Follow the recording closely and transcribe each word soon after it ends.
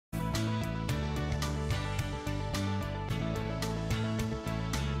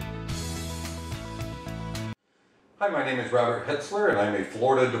Hi, my name is Robert Hetzler and I'm a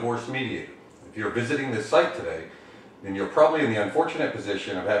Florida divorce mediator. If you're visiting this site today, then you're probably in the unfortunate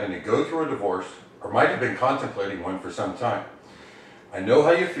position of having to go through a divorce or might have been contemplating one for some time. I know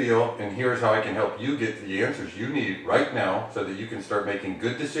how you feel, and here's how I can help you get the answers you need right now so that you can start making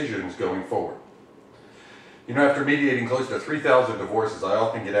good decisions going forward. You know, after mediating close to 3,000 divorces, I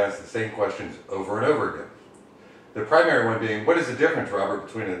often get asked the same questions over and over again. The primary one being, what is the difference, Robert,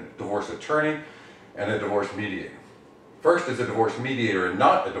 between a divorce attorney and a divorce mediator? First, as a divorce mediator and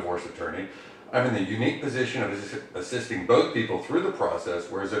not a divorce attorney, I'm in the unique position of assisting both people through the process,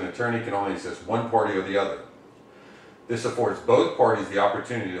 whereas an attorney can only assist one party or the other. This affords both parties the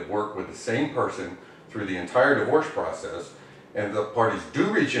opportunity to work with the same person through the entire divorce process, and if the parties do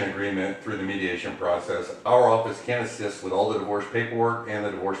reach an agreement through the mediation process, our office can assist with all the divorce paperwork and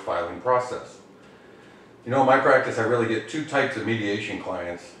the divorce filing process. You know, in my practice, I really get two types of mediation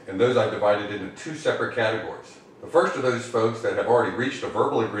clients, and those I've divided into two separate categories. The first are those folks that have already reached a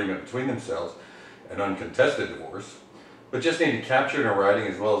verbal agreement between themselves, an uncontested divorce, but just need to capture it in writing,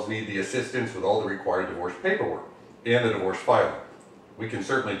 as well as need the assistance with all the required divorce paperwork and the divorce filing. We can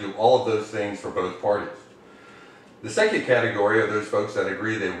certainly do all of those things for both parties. The second category are those folks that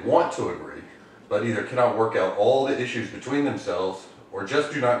agree they want to agree, but either cannot work out all the issues between themselves or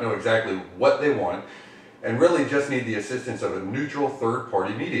just do not know exactly what they want and really just need the assistance of a neutral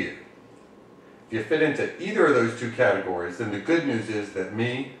third-party mediator. If you fit into either of those two categories, then the good news is that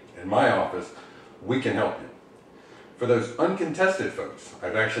me and my office, we can help you. For those uncontested folks,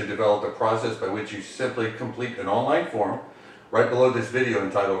 I've actually developed a process by which you simply complete an online form. Right below this video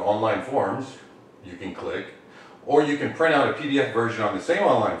entitled Online Forms, you can click, or you can print out a PDF version on the same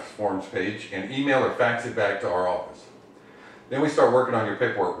online forms page and email or fax it back to our office. Then we start working on your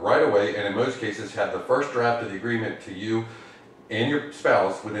paperwork right away, and in most cases have the first draft of the agreement to you and your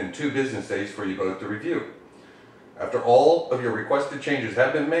spouse within 2 business days for you both to review. After all of your requested changes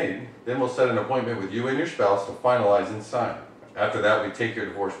have been made, then we'll set an appointment with you and your spouse to finalize and sign. After that, we take your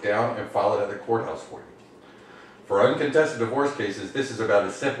divorce down and file it at the courthouse for you. For uncontested divorce cases, this is about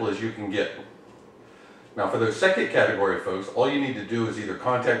as simple as you can get. Now, for those second category of folks, all you need to do is either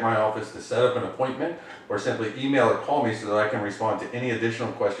contact my office to set up an appointment or simply email or call me so that I can respond to any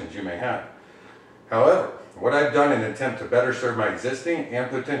additional questions you may have. However, what I've done in an attempt to better serve my existing and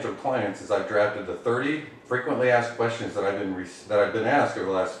potential clients is I've drafted the 30 frequently asked questions that I've been asked over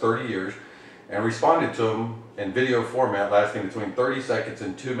the last 30 years and responded to them in video format lasting between 30 seconds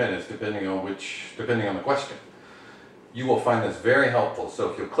and 2 minutes depending on the question. You will find this very helpful,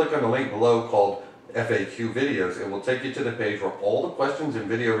 so if you'll click on the link below called FAQ videos, it will take you to the page where all the questions and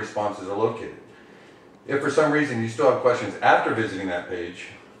video responses are located. If for some reason you still have questions after visiting that page,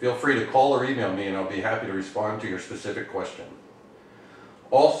 feel free to call or email me and I'll be happy to respond to your specific question.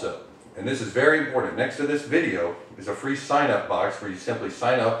 Also, and this is very important, next to this video is a free sign-up box where you simply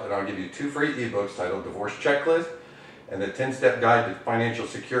sign up and I'll give you 2 free ebooks titled Divorce Checklist and the 10-Step Guide to Financial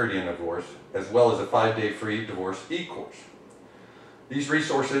Security in Divorce, as well as a 5-day free divorce e-course. These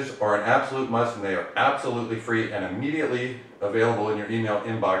resources are an absolute must and they are absolutely free and immediately available in your email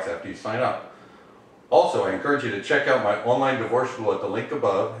inbox after you sign up. Also, I encourage you to check out my online divorce school at the link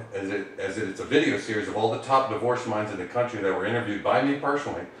above, as it's a video series of all the top divorce minds in the country that were interviewed by me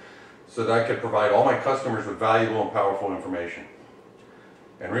personally, so that I could provide all my customers with valuable and powerful information.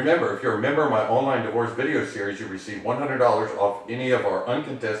 And remember, if you're a member of my online divorce video series, you receive $100 off any of our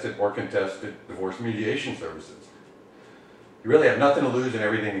uncontested or contested divorce mediation services. You really have nothing to lose and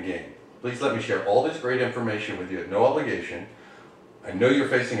everything to gain. Please let me share all this great information with you at no obligation. I know you're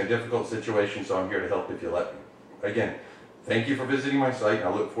facing a difficult situation, so I'm here to help if you let me. Again, thank you for visiting my site, and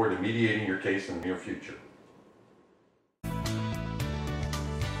I look forward to mediating your case in the near future.